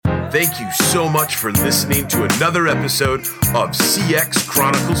Thank you so much for listening to another episode of CX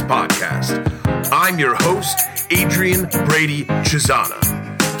Chronicles Podcast. I'm your host, Adrian Brady Chisana.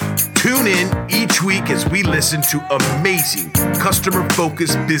 Tune in each week as we listen to amazing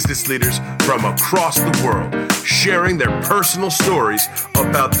customer-focused business leaders from across the world, sharing their personal stories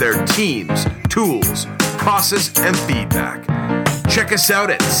about their teams, tools, process, and feedback. Check us out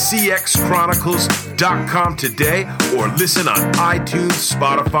at cxchronicles.com today or listen on iTunes,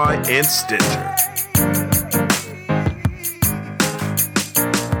 Spotify, and Stitcher.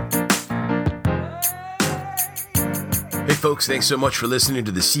 Hey folks, thanks so much for listening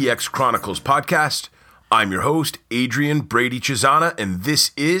to the CX Chronicles podcast. I'm your host, Adrian Brady Chisana, and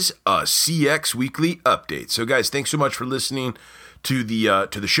this is a CX Weekly Update. So guys, thanks so much for listening to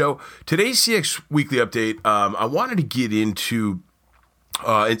the show. Today's CX Weekly Update, I wanted to get into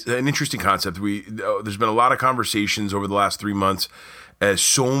it's an interesting concept. There's been a lot of conversations over the last 3 months as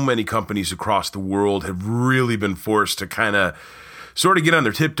so many companies across the world have really been forced to kind of sort of get on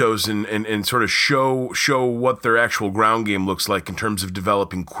their tiptoes and sort of show what their actual ground game looks like in terms of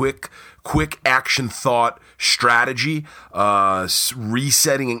developing quick action thought strategy,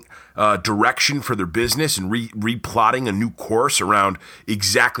 resetting direction for their business and replotting a new course around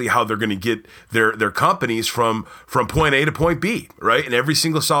exactly how they're going to get their companies from point A to point B, right? And every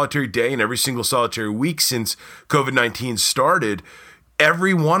single solitary day and every single solitary week since COVID-19 started,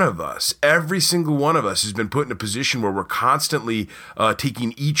 every single one of us has been put in a position where we're constantly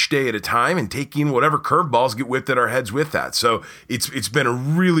taking each day at a time and taking whatever curveballs get whipped at our heads with that. So it's been a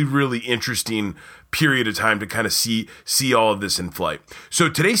really, really interesting period of time to kind of see all of this in flight. So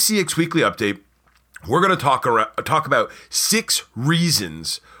today's CX Weekly Update, we're going to talk about 6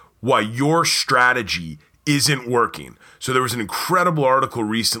 reasons why your strategy isn't working. So there was an incredible article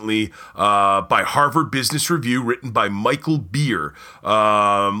recently by Harvard Business Review written by Michael Beer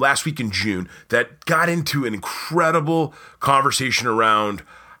last week in June that got into an incredible conversation around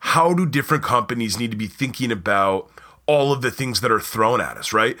how do different companies need to be thinking about all of the things that are thrown at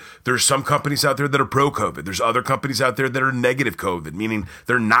us, right? There's some companies out there that are pro-COVID. There's other companies out there that are negative COVID, meaning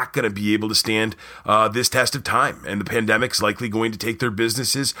they're not going to be able to stand this test of time. And the pandemic's likely going to take their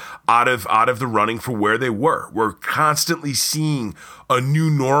businesses out of the running for where they were. We're constantly seeing a new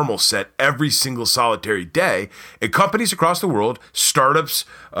normal set every single solitary day. And companies across the world, startups,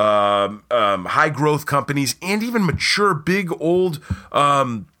 high growth companies, and even mature, big, old,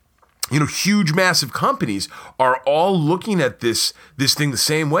 huge, massive companies are all looking at this thing the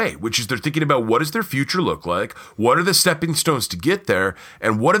same way, which is they're thinking about what does their future look like, what are the stepping stones to get there,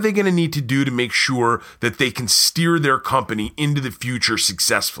 and what are they going to need to do to make sure that they can steer their company into the future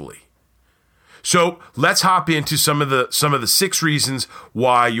successfully. So let's hop into some of the 6 reasons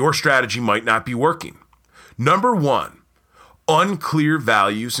why your strategy might not be working. Number 1, unclear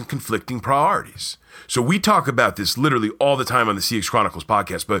values and conflicting priorities. So we talk about this literally all the time on the CX Chronicles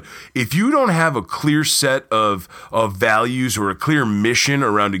podcast, but if you don't have a clear set of values or a clear mission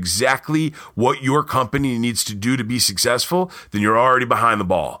around exactly what your company needs to do to be successful, then you're already behind the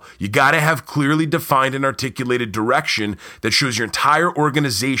ball. You got to have clearly defined and articulated direction that shows your entire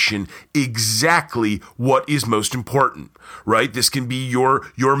organization exactly what is most important, right? This can be your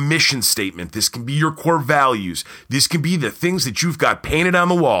mission statement. This can be your core values. This can be the things that you've got painted on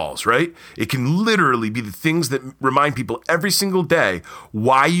the walls, right? It can literally be the things that remind people every single day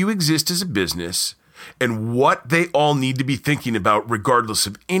why you exist as a business and what they all need to be thinking about regardless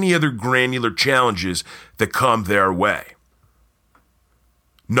of any other granular challenges that come their way.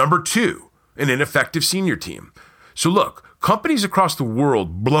 Number 2, an ineffective senior team. So look, companies across the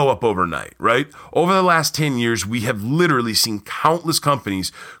world blow up overnight, right? Over the last 10 years, we have literally seen countless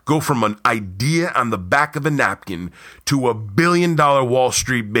companies go from an idea on the back of a napkin to a $1 billion Wall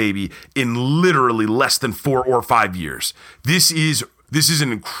Street baby in literally less than 4 or 5 years. This is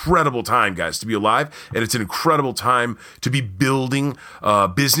an incredible time, guys, to be alive, and it's an incredible time to be building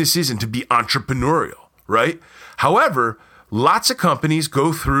businesses and to be entrepreneurial, right? However, lots of companies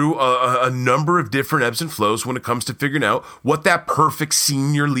go through a number of different ebbs and flows when it comes to figuring out what that perfect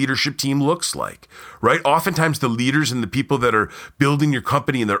senior leadership team looks like, right? Oftentimes the leaders and the people that are building your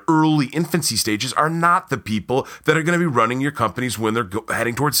company in their early infancy stages are not the people that are going to be running your companies when they're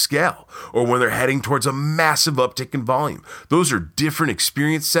heading towards scale or when they're heading towards a massive uptick in volume. Those are different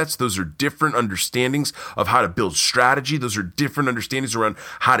experience sets. Those are different understandings of how to build strategy. Those are different understandings around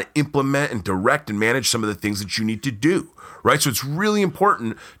how to implement and direct and manage some of the things that you need to do. Right? So it's really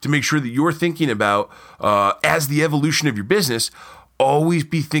important to make sure that you're thinking about, as the evolution of your business, always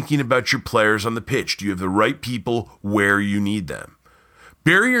be thinking about your players on the pitch. Do you have the right people where you need them?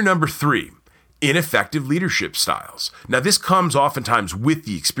 Barrier number 3, ineffective leadership styles. Now, this comes oftentimes with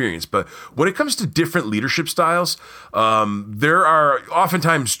the experience, but when it comes to different leadership styles, there are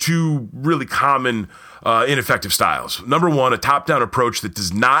oftentimes two really common ineffective styles. Number one, a top-down approach that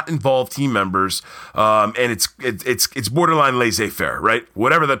does not involve team members, and it's borderline laissez-faire, right?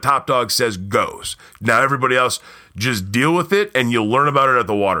 Whatever the top dog says goes. Now everybody else just deal with it, and you'll learn about it at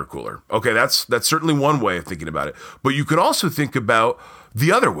the water cooler. Okay, that's certainly one way of thinking about it. But you can also think about the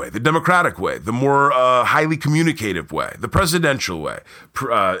other way, the democratic way, the more highly communicative way, the presidential way.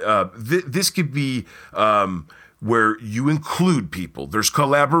 This could be where you include people. There's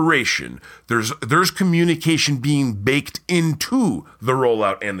collaboration. There's communication being baked into the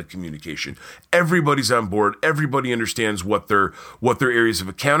rollout and the communication. Everybody's on board. Everybody understands what their areas of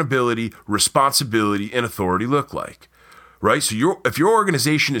accountability, responsibility, and authority look like. Right? So if your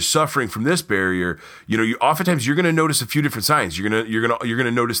organization is suffering from this barrier, oftentimes you're going to notice a few different signs. You're going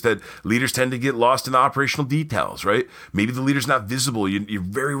to notice that leaders tend to get lost in the operational details, right? Maybe the leader's not visible. You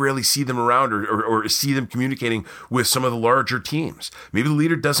very rarely see them around or see them communicating with some of the larger teams. Maybe the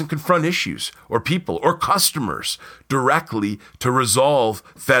leader doesn't confront issues or people or customers directly to resolve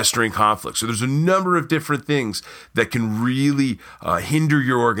festering conflicts. So there's a number of different things that can really hinder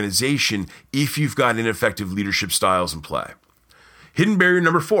your organization if you've got ineffective leadership styles in play. Hidden barrier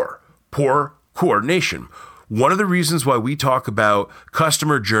number 4, poor coordination. One of the reasons why we talk about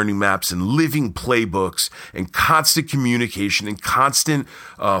customer journey maps and living playbooks and constant communication and constant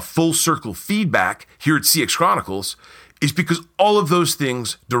full circle feedback here at CX Chronicles is because all of those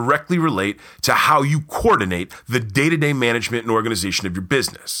things directly relate to how you coordinate the day-to-day management and organization of your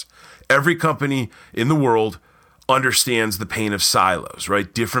business. Every company in the world understands the pain of silos,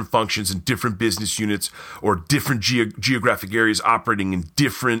 right? Different functions and different business units or different geographic areas operating in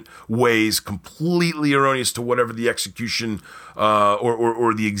different ways, completely erroneous to whatever the execution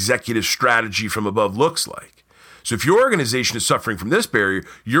or the executive strategy from above looks like. So if your organization is suffering from this barrier,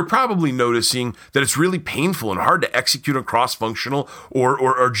 you're probably noticing that it's really painful and hard to execute on cross-functional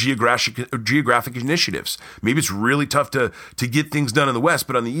or geographic initiatives. Maybe it's really tough to get things done in the West,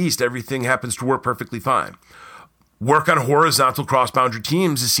 but on the East, everything happens to work perfectly fine. Work on horizontal cross-boundary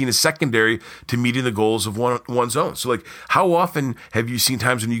teams is seen as secondary to meeting the goals of one's own. So, how often have you seen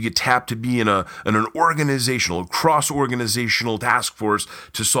times when you get tapped to be in an organizational, cross-organizational task force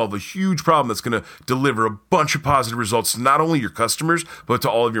to solve a huge problem that's going to deliver a bunch of positive results to not only your customers, but to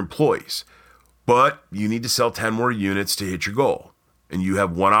all of your employees? But you need to sell 10 more units to hit your goal. And you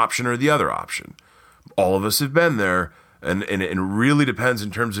have one option or the other option. All of us have been there. And it really depends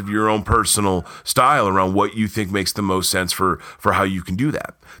in terms of your own personal style around what you think makes the most sense for how you can do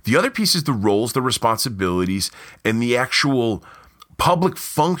that. The other piece is the roles, the responsibilities, and the actual public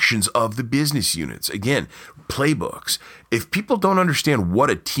functions of the business units. Again, playbooks. If people don't understand what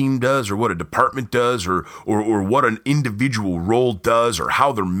a team does or what a department does or what an individual role does or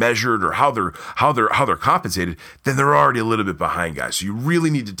how they're measured or how they're compensated, then they're already a little bit behind, guys. So you really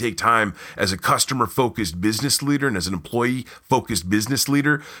need to take time as a customer-focused business leader and as an employee-focused business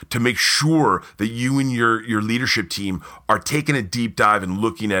leader to make sure that you and your leadership team are taking a deep dive and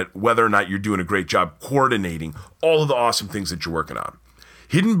looking at whether or not you're doing a great job coordinating all of the awesome things that you're working on.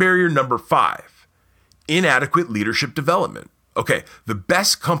 Hidden barrier number 5. Inadequate leadership development. Okay, the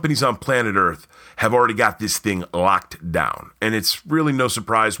best companies on planet Earth have already got this thing locked down. And it's really no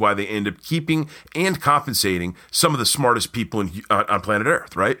surprise why they end up keeping and compensating some of the smartest people on planet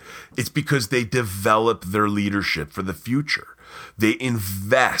Earth, right? It's because they develop their leadership for the future. They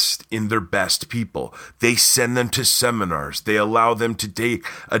invest in their best people. They send them to seminars. They allow them to take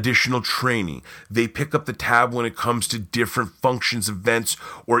additional training. They pick up the tab when it comes to different functions, events,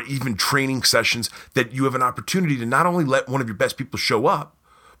 or even training sessions that you have an opportunity to not only let one of your best people show up,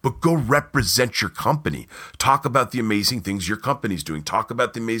 but go represent your company. Talk about the amazing things your company's doing. Talk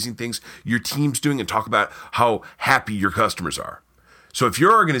about the amazing things your team's doing and talk about how happy your customers are. So if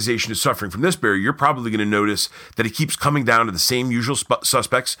your organization is suffering from this barrier, you're probably going to notice that it keeps coming down to the same usual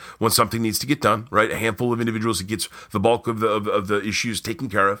suspects when something needs to get done, right? A handful of individuals that gets the bulk of the issues taken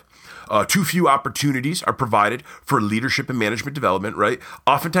care of. Too few opportunities are provided for leadership and management development, right?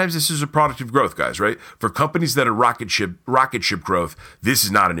 Oftentimes this is a product of growth, guys, right? For companies that are rocket ship growth, this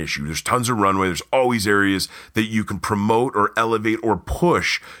is not an issue. There's tons of runway. There's always areas that you can promote or elevate or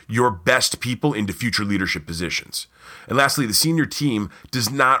push your best people into future leadership positions. And lastly, the senior team does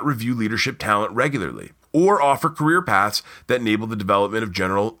not review leadership talent regularly or offer career paths that enable the development of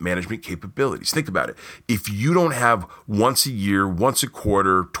general management capabilities. Think about it. If you don't have once a year, once a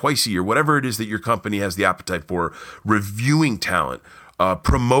quarter, twice a year, whatever it is that your company has the appetite for, reviewing talent,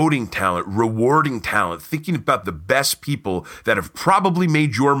 promoting talent, rewarding talent, thinking about the best people that have probably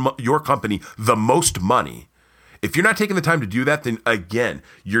made your company the most money. If you're not taking the time to do that, then again,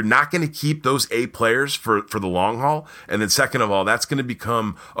 you're not going to keep those A players for the long haul. And then second of all, that's going to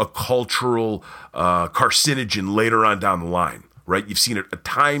become a cultural carcinogen later on down the line, right? You've seen it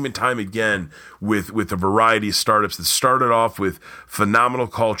time and time again with a variety of startups that started off with phenomenal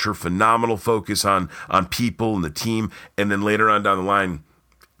culture, phenomenal focus on people and the team. And then later on down the line,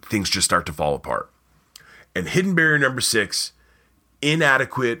 things just start to fall apart. And hidden barrier number 6,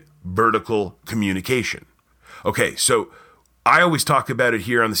 inadequate vertical communication. Okay, so I always talk about it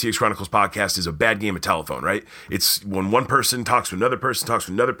here on the CX Chronicles podcast as a bad game of telephone, right? It's when one person talks to another person,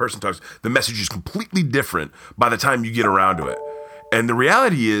 the message is completely different by the time you get around to it. And the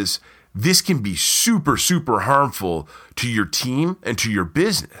reality is this can be super, super harmful to your team and to your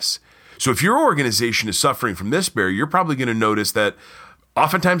business. So if your organization is suffering from this barrier, you're probably going to notice that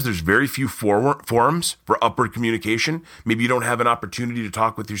oftentimes there's very few forums for upward communication. Maybe you don't have an opportunity to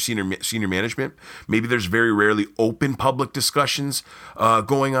talk with your senior management. Maybe there's very rarely open public discussions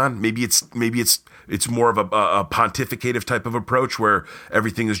going on. Maybe it's more of a pontificative type of approach where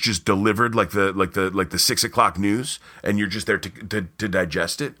everything is just delivered like the 6 o'clock news, and you're just there to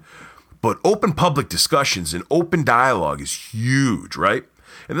digest it. But open public discussions and open dialogue is huge, right?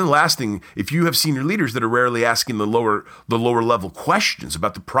 And then the last thing, if you have senior leaders that are rarely asking the lower level questions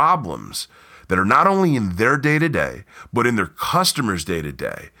about the problems that are not only in their day-to-day, but in their customers'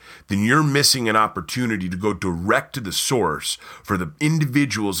 day-to-day, then you're missing an opportunity to go direct to the source for the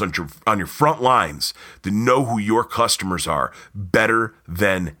individuals on your front lines that know who your customers are better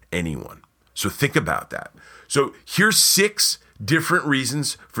than anyone. So think about that. So here's 6 different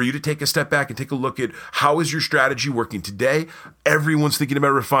reasons for you to take a step back and take a look at how is your strategy working today. Everyone's thinking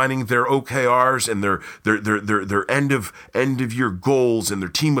about refining their OKRs and their end of year goals and their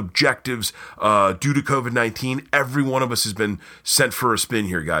team objectives due to COVID-19. Every one of us has been sent for a spin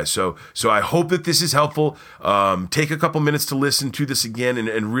here, guys. So I hope that this is helpful. Take a couple minutes to listen to this again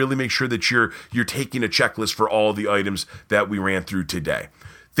and really make sure that you're taking a checklist for all the items that we ran through today.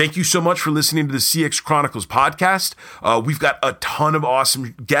 Thank you so much for listening to the CX Chronicles podcast. We've got a ton of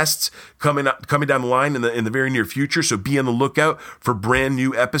awesome guests coming down the line in the very near future. So be on the lookout for brand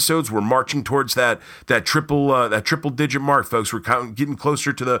new episodes. We're marching towards that triple digit mark, folks. We're getting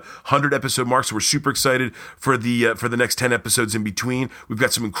closer to the 100 episode mark. So we're super excited for the next 10 episodes in between. We've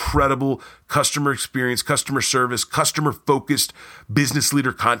got some incredible customer experience, customer service, customer focused business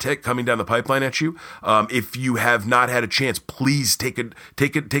leader content coming down the pipeline at you. If you have not had a chance, please take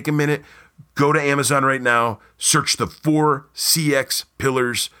a minute, go to Amazon right now, search the 4 CX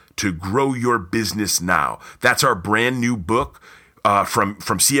pillars to grow your business now. That's our brand new book from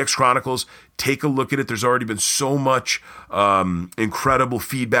CX Chronicles. Take a look at it. There's already been so much incredible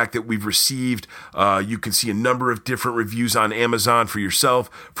feedback that we've received. You can see a number of different reviews on Amazon for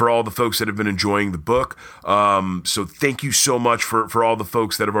yourself, for all the folks that have been enjoying the book. So thank you so much for all the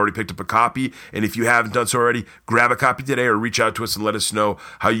folks that have already picked up a copy. And if you haven't done so already, grab a copy today or reach out to us and let us know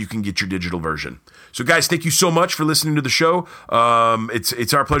how you can get your digital version. So guys, thank you so much for listening to the show.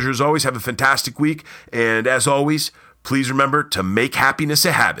 It's our pleasure as always. Have a fantastic week. And as always, please remember to make happiness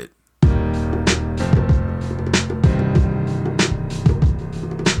a habit.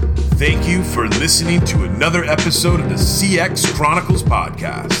 Thank you for listening to another episode of the CX Chronicles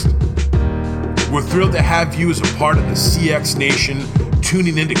podcast. We're thrilled to have you as a part of the CX Nation,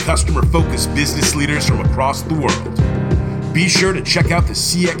 tuning into customer-focused business leaders from across the world. Be sure to check out the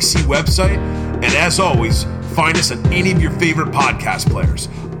CXC website, and as always, find us on any of your favorite podcast players,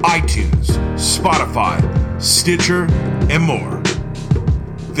 iTunes, Spotify, Stitcher, and more.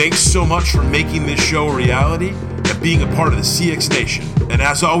 Thanks so much for making this show a reality and being a part of the CX Nation. And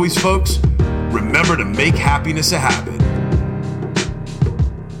as always, folks, remember to make happiness a habit.